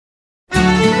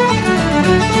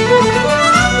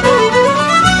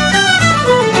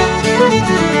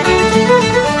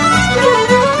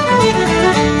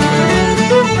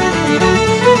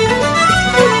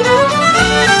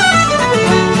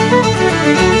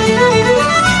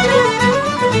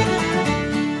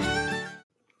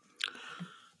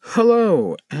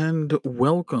Hello and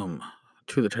welcome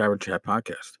to the Tavern Chat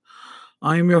Podcast.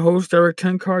 I am your host, Eric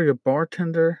Tenkar, your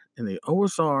bartender in the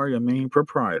OSR, your main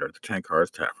proprietor of the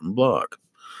Tenkar's Tavern blog,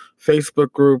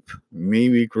 Facebook group,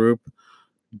 MeWe group,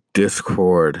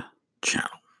 Discord channel.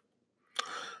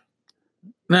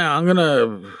 Now,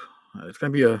 it's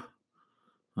going to be I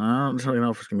don't really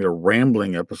know if it's going to be a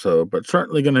rambling episode, but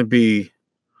certainly going to be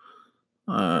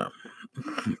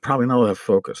probably not that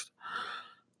focused.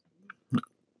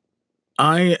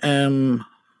 I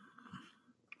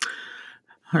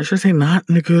should say, not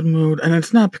in a good mood, and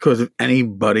it's not because of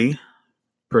anybody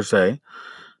per se.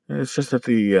 It's just that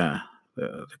the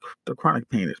chronic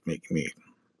pain is making me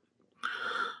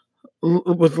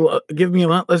give me a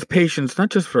lot less patience, not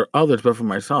just for others but for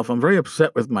myself. I'm very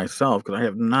upset with myself because I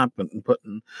have not been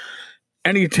putting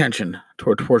any attention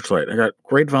toward Torchlight. I got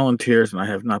great volunteers, and I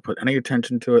have not put any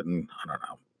attention to it in, I don't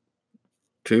know,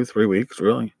 2-3 weeks,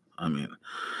 really. I mean,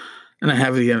 and I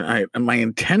have and my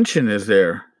intention is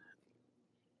there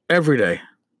every day,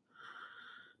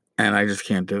 and I just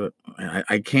can't do it.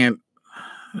 I can't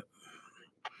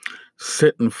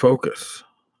sit and focus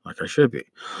like I should be.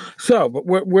 So, but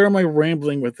where am I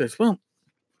rambling with this? Well,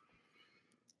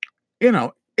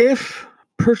 if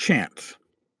perchance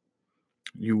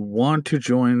you want to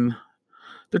join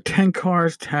the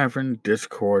Tenkar's Tavern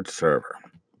Discord server,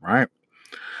 right?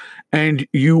 And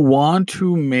you want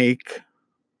to make,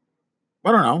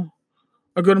 I don't know,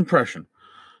 a good impression.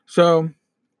 So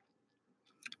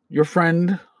your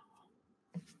friend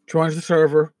joins the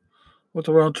server with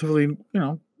a relatively,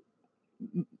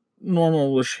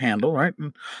 normalish handle, right?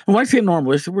 And when I say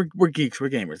normalish, we're geeks, we're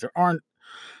gamers.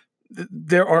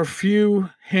 There are few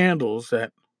handles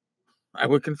that I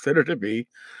would consider to be,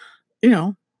 be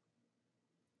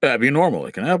normal.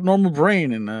 Like an abnormal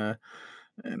brain and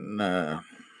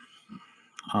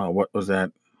what was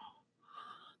that?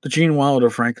 The Gene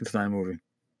Wilder Frankenstein movie.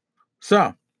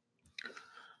 So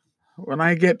when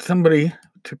I get somebody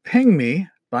to ping me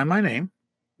by my name,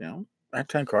 at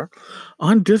Tenkar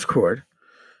on Discord,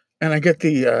 and I get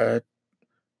the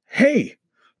hey,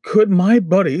 could my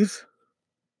buddies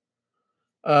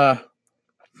at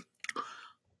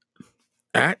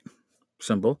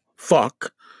symbol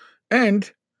fuck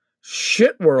and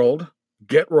shit world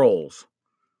get rolls.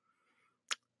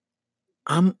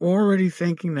 I'm already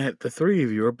thinking that the three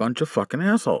of you are a bunch of fucking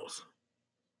assholes.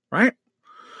 Right?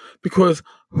 Because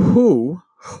who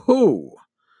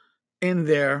in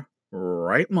their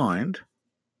right mind,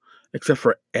 except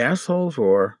for assholes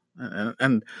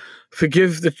and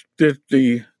forgive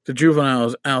the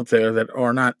juveniles out there that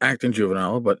are not acting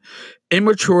juvenile, but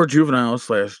immature juveniles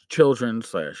 / children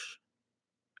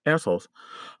 / assholes,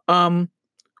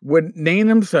 would name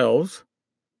themselves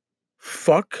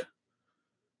fuck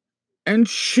and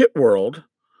shit world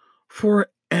for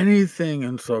anything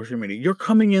in social media. You're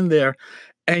coming in there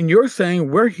and you're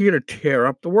saying we're here to tear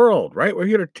up the world, right? We're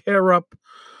here to tear up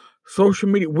social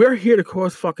media. We're here to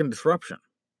cause fucking disruption.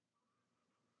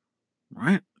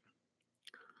 Right?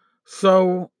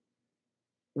 So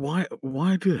why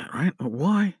do that, right?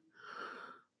 Why?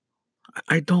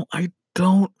 I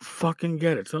don't fucking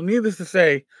get it. So needless to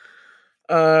say,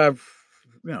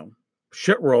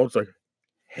 shit world's like,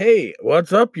 hey,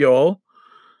 what's up, y'all?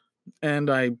 And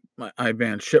I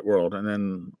banned shit world, and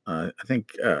then I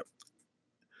think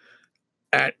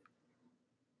at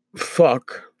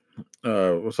fuck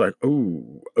was like,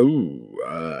 ooh,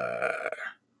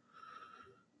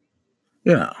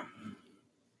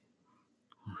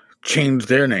 change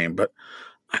their name, but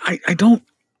I don't.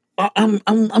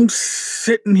 I'm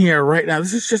sitting here right now.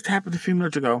 This has just happened a few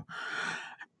minutes ago,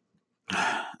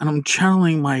 and I'm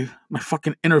channeling my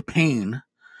fucking inner pain,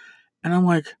 and I'm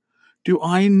like, do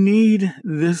I need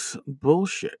this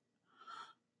bullshit?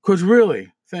 Because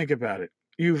really, think about it.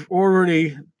 You've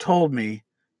already told me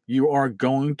you are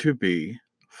going to be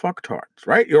fucktards,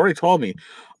 right? You already told me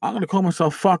I'm going to call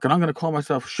myself fuck, and I'm going to call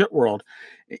myself shit world.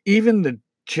 Even the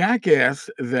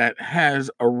jackass that has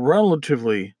a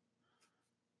relatively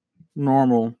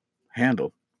normal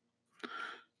handle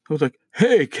who's like,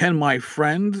 hey, can my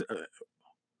friends?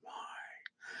 Why?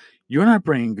 You're not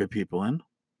bringing good people in.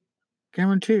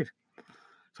 Guaranteed.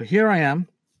 So here I am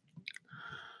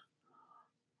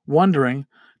wondering,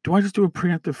 do I just do a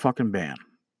preemptive fucking ban?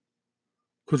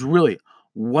 Because really,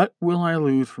 what will I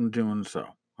lose from doing so?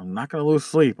 I'm not going to lose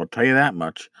sleep. I'll tell you that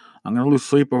much. I'm going to lose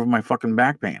sleep over my fucking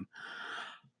back pain.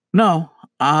 No,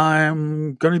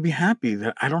 I'm going to be happy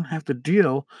that I don't have to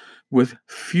deal with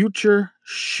future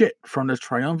shit from this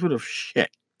triumvirate of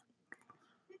shit.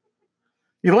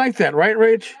 You like that, right,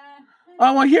 Rach?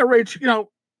 Oh, well, here, Rach,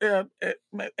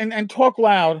 and talk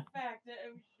loud.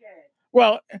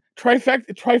 Well,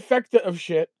 trifecta of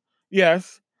shit,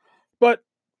 yes. But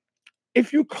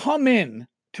if you come in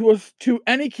to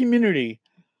any community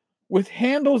with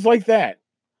handles like that,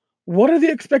 what are the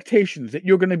expectations that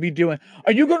you're going to be doing?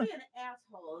 Are you going to be an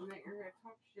asshole and that you're going to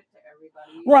talk shit to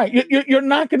everybody? right? You're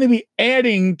not going to be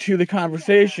adding to the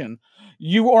conversation. Yeah.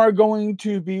 You are going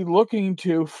to be looking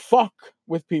to fuck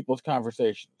with people's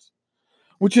conversations,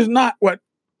 which is not what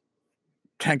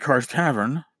 10 Cars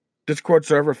Tavern, Discord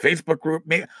server, Facebook group,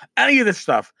 any of this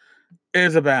stuff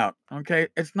is about. Okay,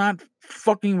 it's not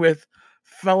fucking with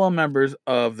fellow members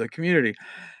of the community.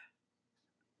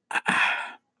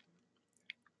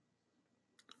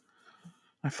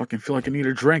 I fucking feel like I need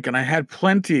a drink, and I had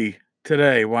plenty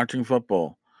today watching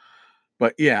football.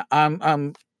 But yeah,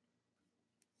 I'm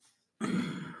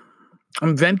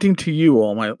venting to you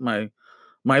all,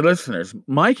 my listeners,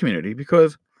 my community,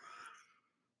 because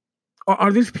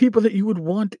are these people that you would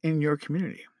want in your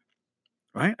community?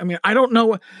 Right? I mean, I don't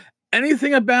know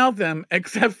anything about them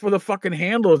except for the fucking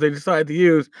handles they decided to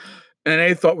use and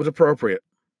they thought was appropriate.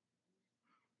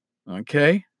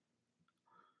 Okay?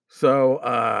 So,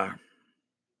 yeah.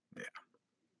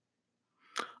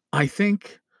 I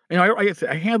think,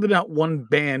 I handed out one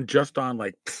ban just on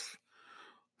like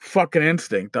fucking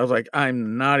instinct. I was like,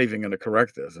 I'm not even going to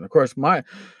correct this. And of course, my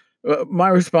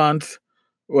response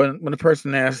when the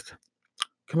person asked,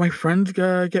 can my friends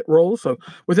get roles? So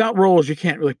without roles, you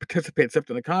can't really participate except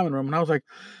in the common room. And I was like,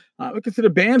 I would consider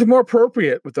bands more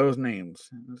appropriate with those names.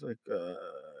 And I was like,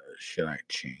 should I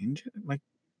change it? Like,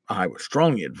 I would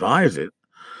strongly advise it.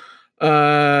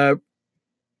 But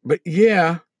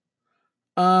yeah,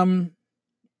 I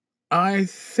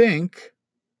think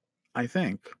I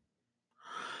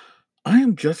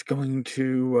am just going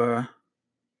to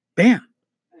ban.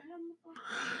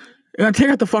 I'm gonna take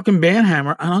out the fucking ban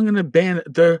hammer and I'm gonna ban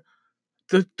the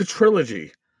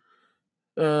trilogy.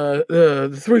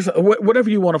 The three, whatever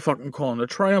you want to fucking call them, the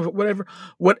triumph,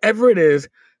 whatever it is,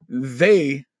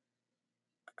 they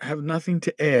have nothing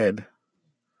to add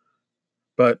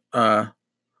but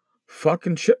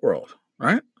fucking shit world,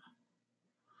 right?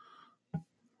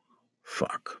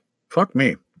 Fuck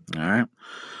me. All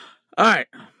right.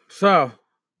 So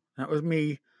that was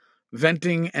me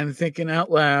venting and thinking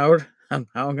out loud on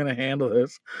how I'm gonna handle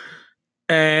this,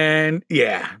 and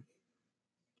yeah.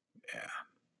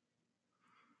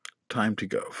 Time to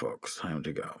go, folks. Time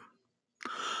to go.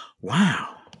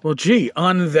 Wow. Well, gee,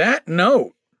 on that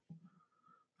note,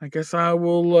 I guess I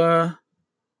will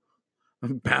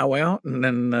bow out and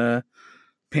then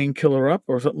painkiller up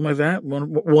or something like that.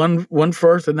 One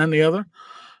first and then the other.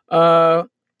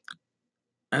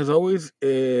 As always,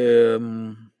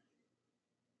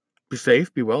 be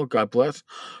safe, be well, God bless.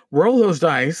 Roll those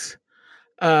dice.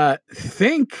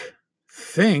 Think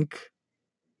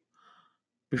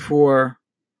before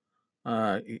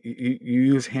you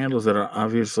use handles that are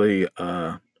obviously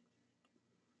not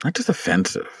just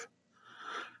offensive.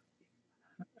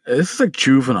 This is like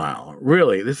juvenile,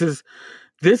 really. This is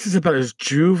about as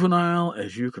juvenile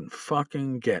as you can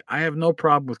fucking get. I have no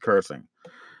problem with cursing.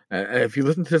 If you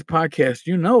listen to this podcast,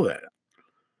 you know that.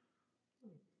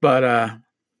 But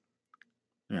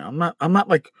I'm not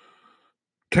like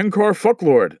 10-car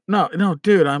fucklord. No,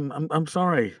 dude, I'm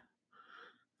sorry.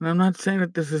 And I'm not saying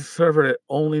that this is a server that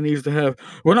only needs to have.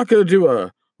 We're not going to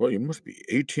do well, you must be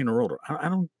 18 or older. I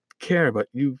don't care, but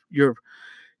you're.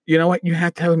 You know what? You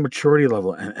have to have a maturity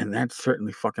level, and that's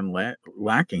certainly fucking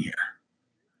lacking here.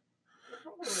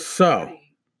 So,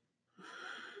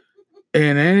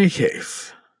 in any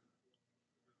case,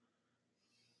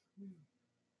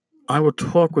 I will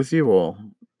talk with you all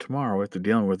tomorrow after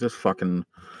dealing with this fucking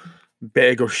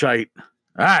bag of shite.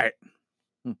 All right.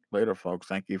 Later, folks.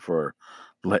 Thank you for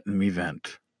letting me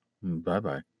vent.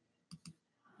 Bye-bye.